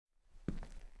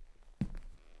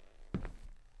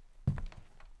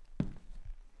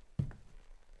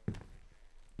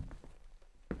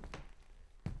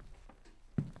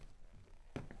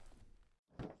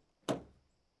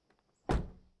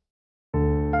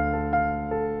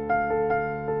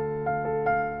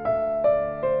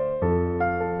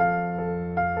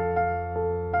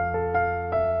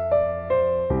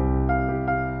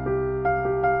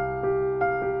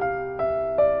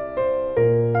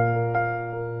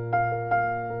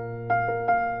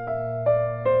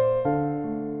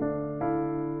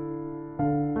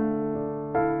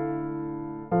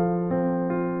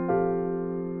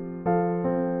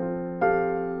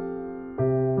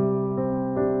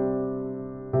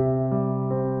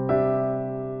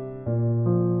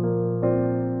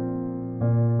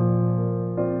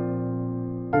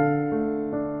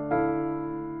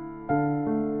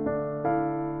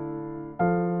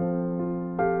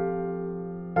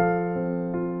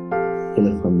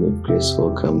Hello, family of grace.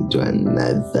 Welcome to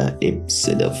another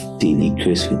episode of Daily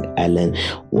Grace with Alan,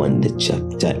 Wonder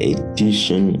Chapter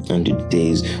Edition. And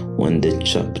today's Wonder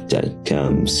Chapter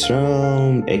comes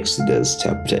from Exodus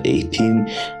chapter 18.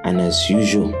 And as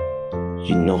usual,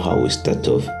 you know how we start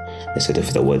off. Let's start off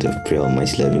with a word of prayer.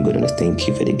 Almighty loving God, I want to thank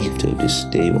you for the gift of this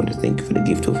day. I want to thank you for the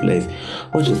gift of life.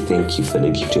 I want to thank you for the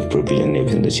gift of provision and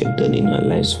everything that you have done in our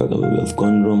lives. Father, where we have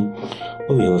gone wrong,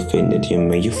 where we have offended you,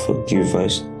 may you forgive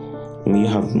us. May you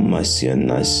have mercy on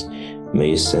us.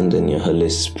 May you send on your Holy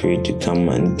Spirit to come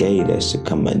and guide us, to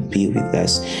come and be with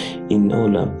us in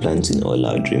all our plans, in all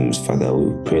our dreams. Father,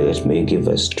 we pray that may you give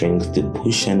us strength to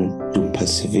push and to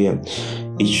persevere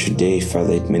each day.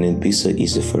 Father, it may not be so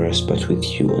easy for us, but with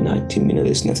you on our team,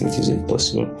 there's nothing that is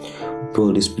impossible. We pray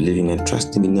all this believing and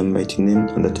trusting in the mighty name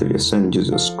and that of your Son,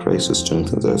 Jesus Christ, who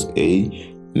strengthens us.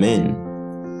 Amen.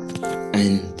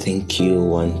 And thank you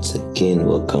once again.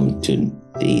 Welcome to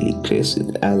Daily Grace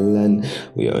with Alan.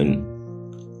 We are in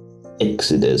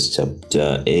Exodus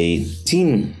chapter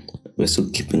 18. We're still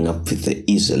keeping up with the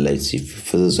Israelites. If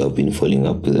for those who have been following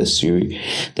up with the series,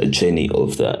 the journey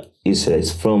of the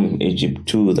Israelites from Egypt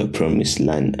to the Promised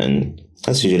Land. And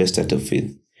as usual, let's start off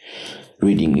with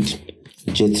reading it.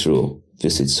 Jethro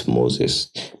visits Moses.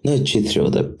 Now Jethro,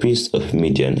 the priest of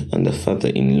Midian and the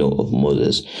father-in-law of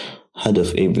Moses, heard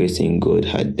of everything God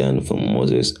had done for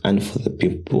Moses and for the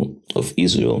people of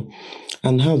Israel,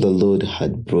 and how the Lord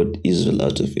had brought Israel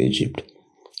out of Egypt.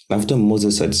 After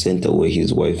Moses had sent away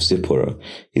his wife Zipporah,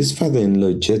 his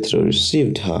father-in-law Jethro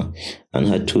received her and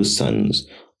her two sons.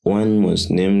 One was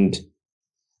named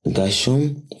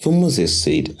Gershom, for Moses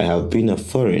said, I have been in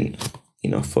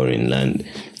a foreign land,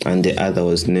 and the other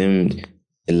was named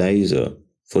Eliezer,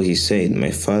 for he said,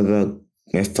 My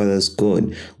father's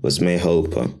God was my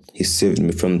helper. He saved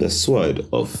me from the sword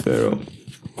of Pharaoh.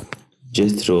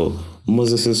 Jethro,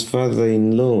 Moses'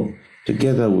 father-in-law,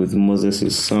 together with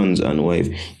Moses' sons and wife,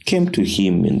 came to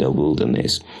him in the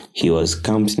wilderness. He was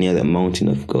camped near the mountain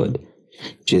of God.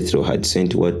 Jethro had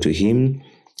sent word to him,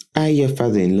 I, your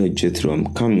father-in-law Jethro,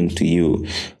 am coming to you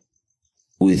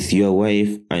with your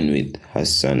wife and with her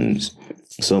sons.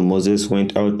 So Moses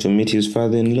went out to meet his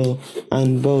father-in-law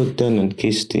and bowed down and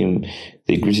kissed him.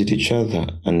 They greeted each other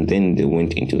and then they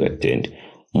went into the tent.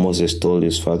 Moses told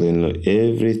his father-in-law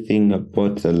everything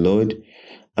about the Lord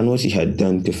and what he had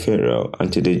done to Pharaoh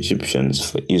and to the Egyptians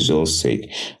for Israel's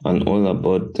sake, and all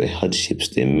about the hardships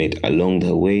they met along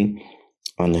the way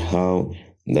and how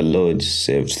the Lord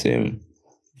saved them.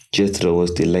 Jethro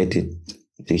was delighted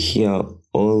to hear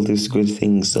all these good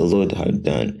things the Lord had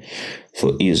done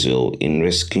for Israel in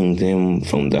rescuing them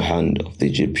from the hand of the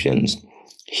Egyptians.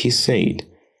 He said,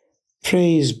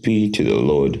 Praise be to the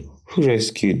Lord who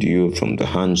rescued you from the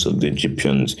hands of the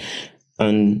Egyptians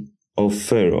and of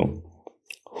Pharaoh,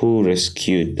 who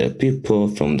rescued the people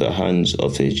from the hands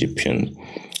of the Egyptians.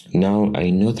 Now I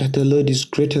know that the Lord is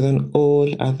greater than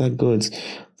all other gods,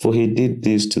 for he did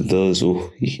this to those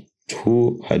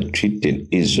who had treated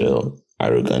Israel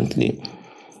arrogantly.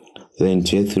 Then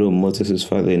Jethro, Moses'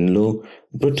 father-in-law,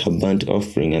 brought a burnt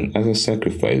offering and other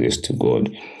sacrifices to God.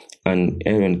 And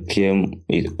Aaron came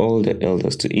with all the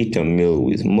elders to eat a meal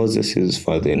with Moses'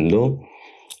 father-in-law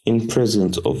in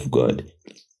presence of God.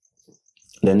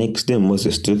 The next day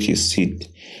Moses took his seat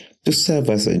to serve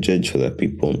as a judge for the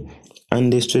people,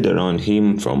 and they stood around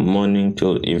him from morning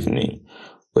till evening.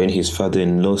 When his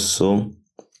father-in-law saw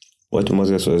what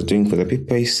Moses was doing for the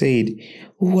people, he said,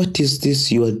 What is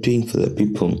this you are doing for the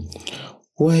people?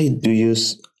 Why do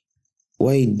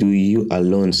you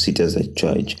alone sit as a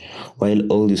judge,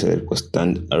 while all these other people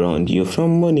stand around you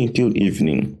from morning till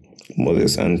evening?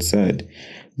 Moses answered,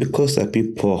 Because the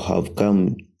people have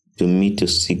come to me to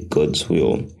seek God's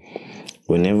will.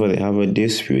 Whenever they have a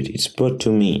dispute, it's brought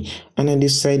to me, and I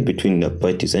decide between the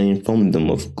parties and inform them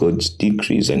of God's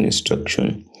decrees and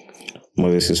instruction.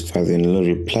 Moses' father-in-law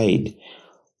replied,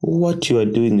 What you are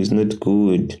doing is not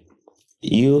good.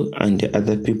 You and the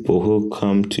other people who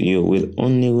come to you will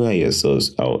only wear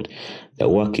yourselves out. The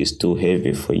work is too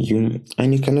heavy for you,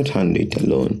 and you cannot handle it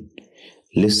alone.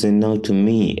 Listen now to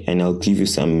me, and I'll give you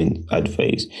some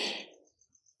advice.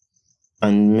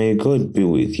 And may God be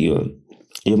with you.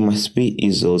 You must be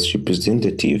Israel's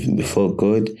representative before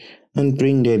God and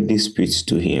bring their disputes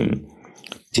to him.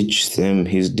 Teach them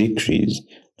his decrees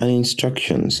and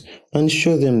instructions, and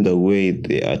show them the way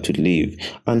they are to live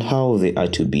and how they are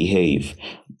to behave.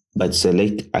 But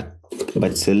select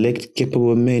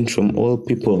capable men from all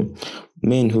people,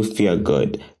 men who fear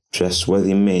God,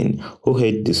 trustworthy men who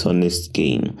hate dishonest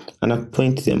gain, and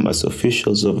appoint them as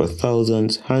officials over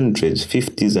thousands, hundreds,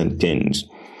 fifties, and tens.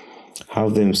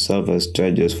 Have them serve as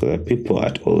judges for the people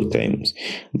at all times,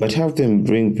 but have them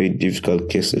bring very difficult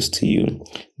cases to you.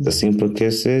 The simple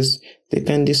cases, they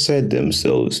can decide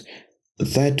themselves.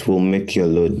 That will make your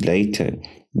load lighter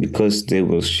because they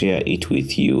will share it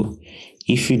with you.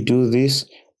 If you do this,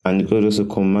 and God also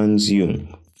commands you,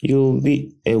 you'll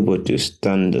be able to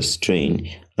stand the strain,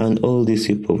 and all these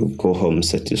people will go home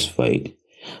satisfied.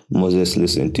 Moses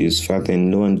listened to his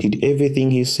father-in-law and did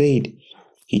everything he said.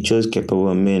 He chose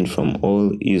capable men from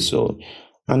all Israel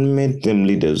and made them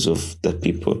leaders of the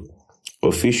people,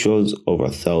 officials over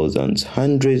thousands,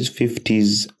 hundreds,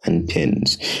 fifties, and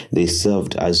tens. They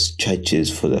served as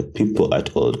churches for the people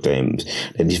at all times.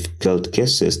 The difficult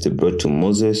cases they brought to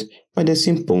Moses, but the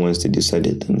simple ones they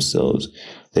decided themselves.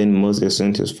 Then Moses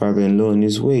sent his father-in-law on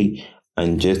his way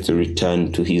and just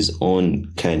returned to his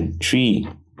own country.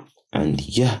 And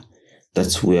yeah,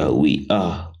 that's where we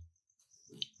are.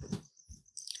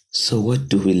 So what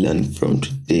do we learn from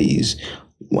today's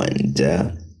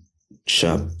wonder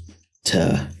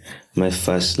chapter? My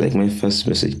first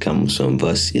message comes from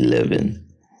verse 11.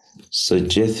 So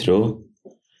Jethro,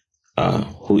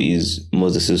 who is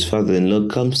Moses' father-in-law,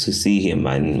 comes to see him,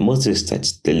 and Moses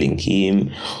starts telling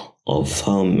him of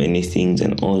how many things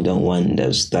and all the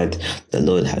wonders that the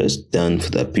Lord has done for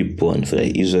the people and for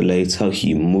the Israelites, how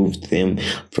he moved them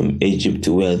from Egypt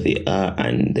to where they are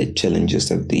and the challenges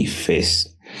that they face.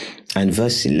 And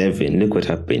verse 11, look what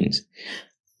happens.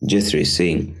 Jethro is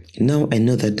saying, "Now I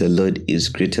know that the Lord is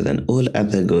greater than all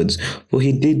other gods, for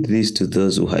he did this to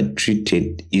those who had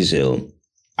treated Israel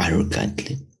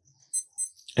arrogantly."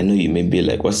 I know you may be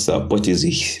like, what's up? What is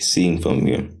he seeing from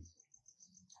here?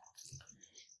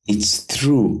 It's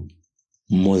through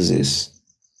Moses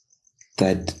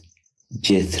that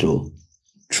Jethro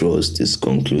draws this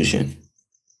conclusion.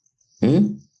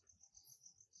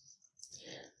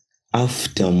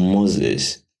 After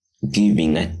Moses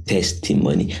giving a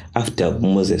testimony, after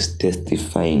Moses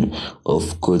testifying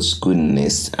of God's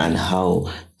goodness and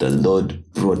how the Lord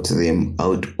brought them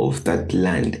out of that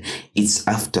land, it's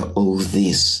after all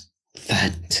this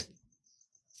that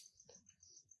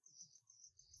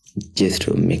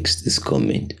Jethro makes this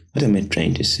comment. What am I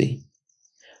trying to say?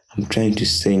 I'm trying to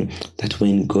say that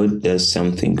when God does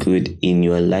something good in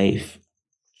your life,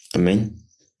 amen,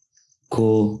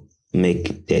 go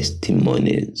make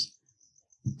testimonies.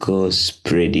 Go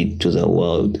spread it to the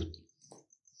world.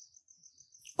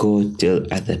 Go tell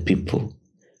other people,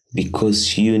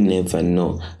 because you never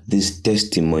know, this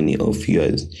testimony of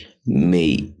yours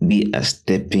may be a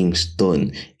stepping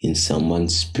stone in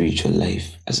someone's spiritual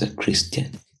life as a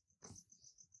Christian.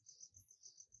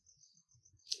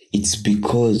 It's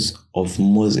because of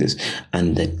Moses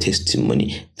and the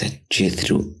testimony that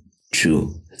Jethro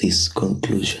drew this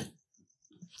conclusion.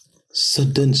 So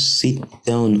don't sit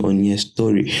down on your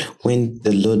story. When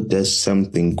the Lord does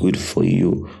something good for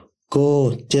you,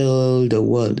 go tell the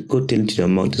world, go tell it to the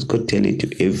mountains, go tell it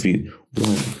to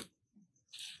everyone.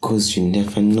 Because you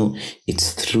never know,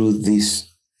 it's through this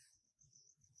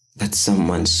that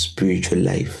someone's spiritual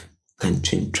life can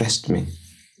change. Trust me.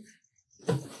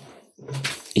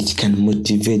 It can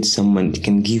motivate someone, it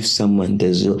can give someone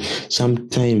the zeal.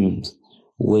 Sometimes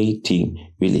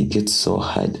waiting really gets so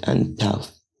hard and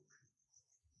tough.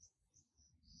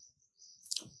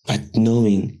 But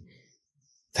knowing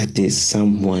that there's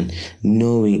someone,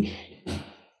 knowing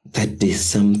that there's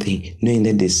something, knowing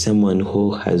that there's someone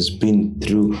who has been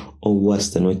through or worse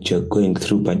than what you're going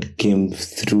through but came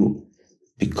through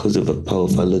because of the power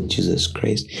of our Lord Jesus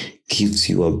Christ, gives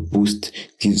you a boost,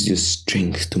 gives you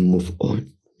strength to move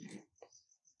on.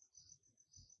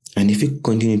 And if you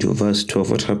continue to verse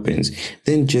 12, what happens?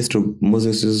 Then Jethro,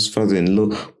 Moses'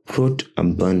 father-in-law, brought a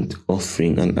burnt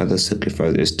offering and other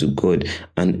sacrifices to God,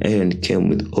 and Aaron came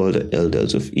with all the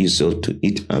elders of Israel to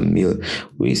eat a meal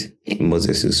with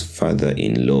Moses'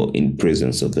 father-in-law in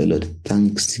presence of the Lord.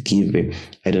 Thanksgiving.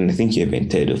 I think you're even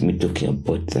tired of me talking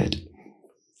about that.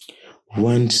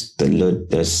 Once the Lord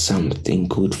does something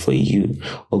good for you,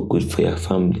 or good for your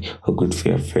family, or good for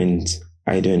your friends,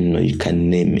 I don't know, you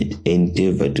can name it,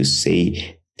 endeavor to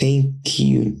say thank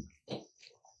you.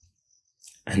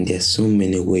 And there are so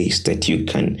many ways that you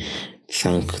can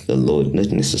thank the Lord, not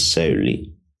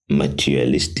necessarily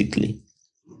materialistically.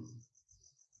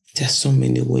 There are so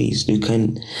many ways. You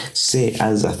can say,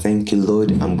 as a thank you,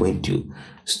 Lord, I'm going to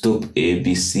stop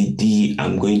ABCD,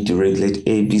 I'm going to regulate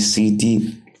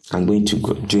ABCD, I'm going to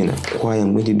go join a choir,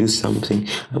 I'm going to do something,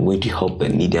 I'm going to help a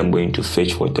needy, I'm going to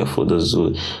fetch water for those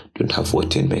who don't have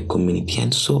water in my community,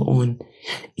 and so on.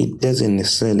 It doesn't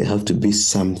necessarily have to be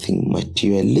something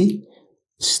materialistic.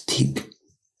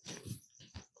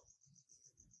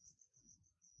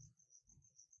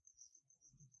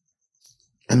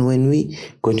 And when we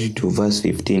continue to verse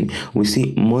 15, we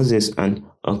see Moses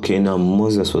now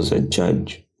Moses was a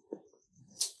judge.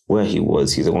 Where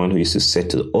he's the one who used to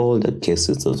settle all the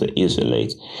cases of the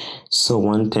Israelites. So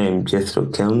one time Jethro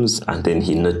comes and then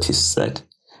he noticed that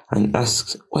and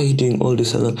asks, why are you doing all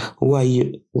this alone?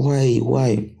 Why?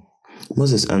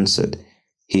 Moses answered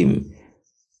him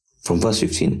from verse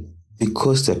 15,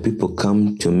 because the people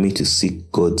come to me to seek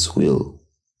God's will.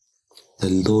 The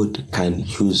Lord can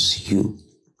use you.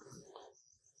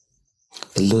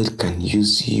 The Lord can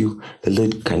use you. The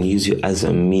Lord can use you as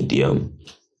a medium.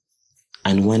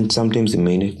 And sometimes you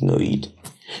may not know it.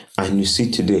 And you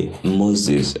see today,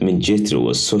 Jethro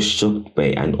was so shocked by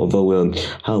and overwhelmed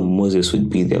how Moses would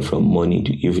be there from morning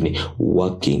to evening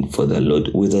working for the Lord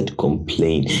without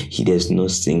complaint. He does no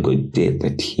single day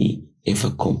that he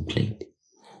ever complained.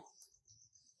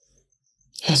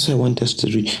 That's why I want us to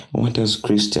read. I want us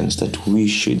Christians that we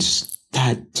should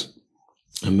start.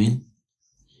 Amen.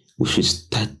 We should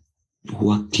start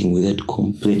working without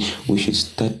complaint. We should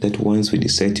start that once we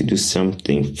decide to do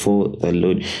something for the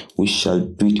Lord, we shall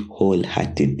do it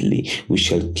wholeheartedly. We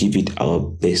shall give it our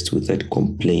best without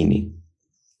complaining.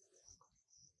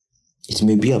 It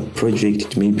may be a project,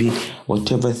 it may be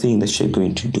whatever thing that you're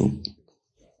going to do.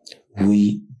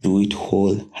 We do it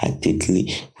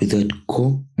wholeheartedly without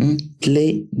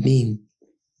complaining.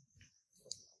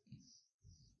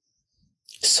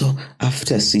 So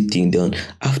after sitting down,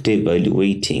 after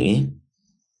evaluating,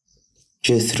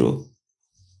 Jethro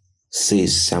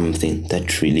says something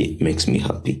that really makes me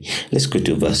happy. Let's go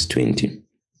to verse 20.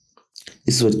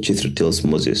 This is what Jethro tells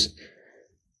Moses.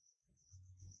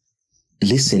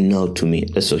 Listen now to me.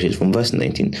 That's what it's from verse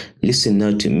 19. Listen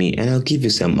now to me, and I'll give you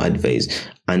some advice,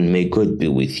 and may God be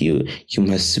with you. You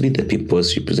must be the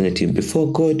people's representative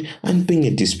before God and bring a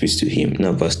dispute to him.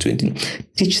 Now verse 20.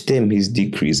 Teach them his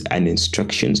decrees and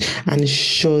instructions, and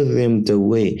show them the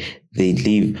way they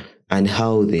live and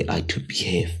how they are to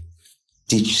behave.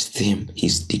 Teach them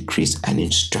his decrees and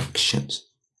instructions.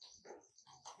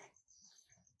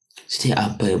 See, our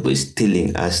Bible is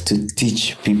telling us to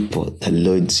teach people the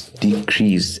Lord's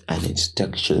decrees and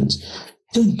instructions.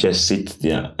 Don't just sit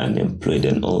there unemployed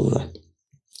and all that.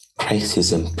 Christ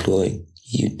is employing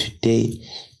you today.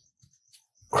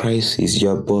 Christ is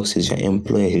your boss, is your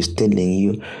employer. He's telling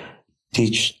you,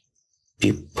 teach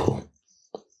people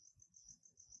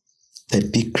the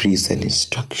decrees and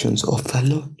instructions of the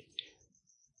Lord.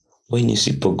 When you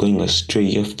see people going astray,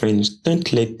 your friends,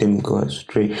 don't let them go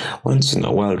astray. Once in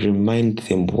a while, remind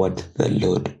them what the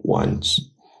Lord wants.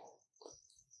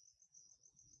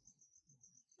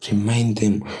 Remind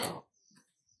them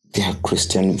their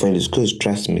Christian values, because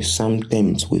trust me,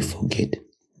 sometimes we forget.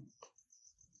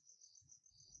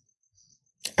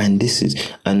 And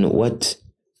what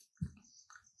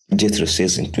Jethro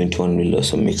says in 21 really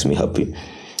also makes me happy.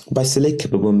 But select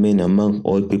capable men among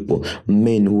all people,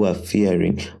 men who are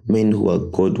fearing, men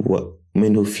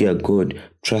who fear God,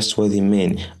 trustworthy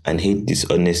men, and hate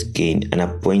dishonest gain, and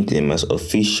appoint them as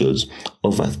officials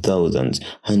over thousands,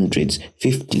 hundreds,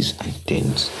 fifties, and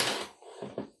tens.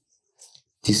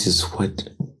 This is what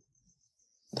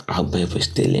our Bible is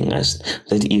telling us,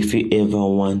 that if you ever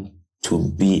want to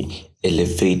be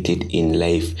elevated in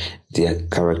life, there are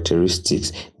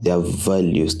characteristics, there are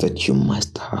values that you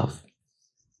must have.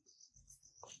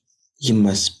 You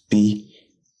must be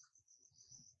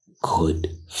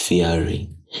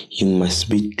God-fearing. You must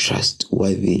be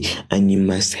trustworthy, and you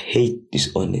must hate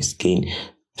dishonest gain.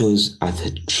 Those are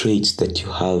the traits that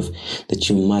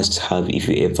you must have if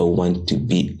you ever want to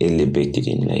be elevated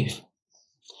in life.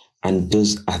 And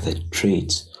those are the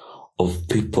traits of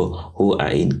people who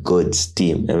are in God's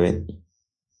team. Amen.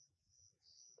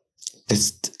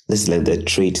 That's like the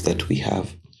trait that we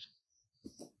have.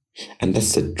 And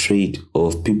that's the trait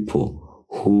of people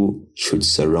who should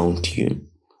surround you.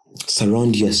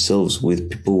 Surround yourselves with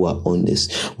people who are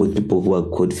honest, with people who are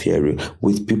God-fearing,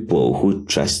 with people who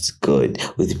trust God,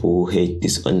 with people who hate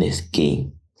dishonest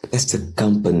gain. That's the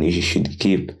company you should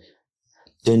keep.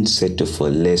 Don't settle for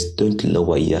less. Don't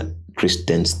lower your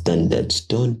Christian standards.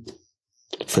 Don't.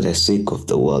 For the sake of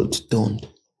the world, don't.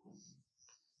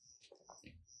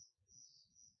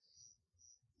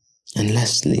 And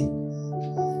lastly,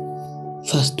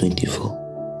 verse 24.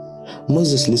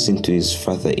 Moses listened to his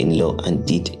father-in-law and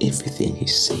did everything he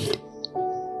said.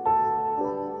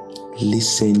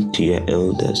 Listen to your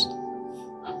elders.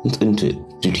 Not only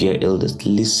to your elders,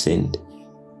 listen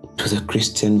to the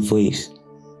Christian voice.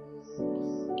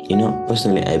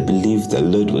 Personally, I believe the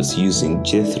Lord was using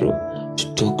Jethro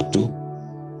to talk to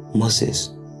Moses.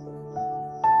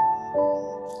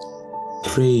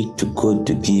 Pray to God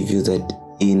to give you that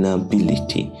inner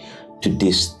ability to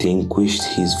distinguish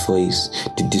his voice,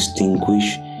 to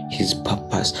distinguish his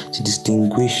purpose, to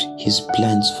distinguish his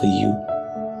plans for you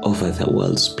over the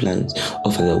world's plans,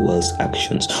 over the world's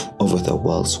actions, over the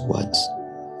world's words.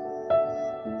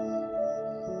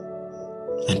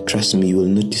 And trust me, you will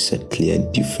notice a clear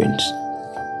difference.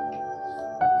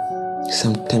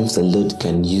 Sometimes the Lord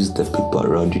can use the people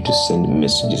around you to send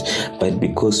messages, but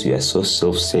because we are so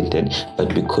self-centered,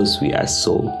 but because we are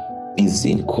so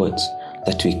busy in quotes,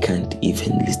 that we can't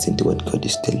even listen to what God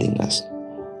is telling us.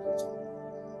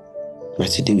 But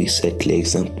today we saw a clear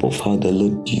example of how the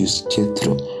Lord used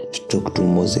Jethro to talk to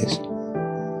Moses.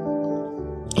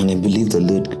 And I believe the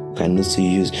Lord can also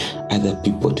use other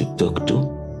people to talk to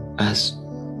us.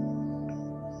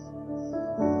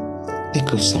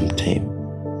 Take off some time.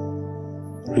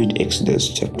 Read Exodus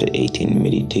chapter 18.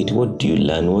 Meditate. What do you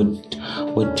learn?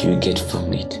 What do you get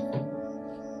from it?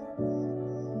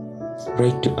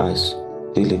 Write to us,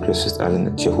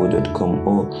 dailygracewithalan@yahoo.com,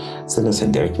 or send us a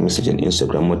direct message on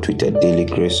Instagram or Twitter, Daily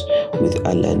Grace with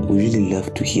Alan. We really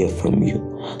love to hear from you.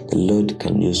 The Lord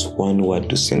can use one word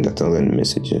to send 1,000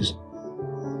 messages.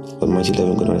 Almighty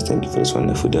loving God, I want to thank you for this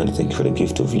wonderful day. I want to thank you for the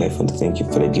gift of life. I want to thank you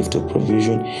for the gift of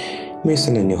provision. May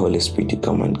send in your Holy Spirit to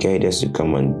come and guide us, to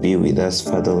come and be with us.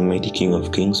 Father Almighty, King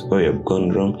of Kings, where we have gone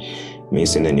wrong, may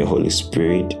send in your Holy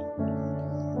Spirit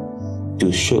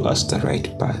to show us the right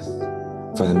path.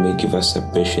 Father, may give us the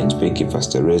patience, may give us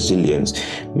the resilience,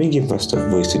 may give us the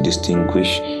voice to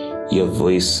distinguish your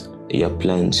voice, your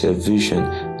plans, your vision,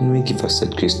 and may give us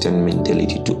that Christian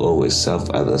mentality to always serve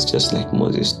others just like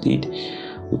Moses did.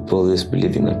 We always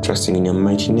believing and trusting in your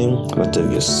mighty name, that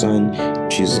of your Son,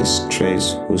 Jesus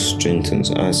Christ, who strengthens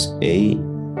us.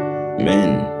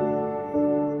 Amen.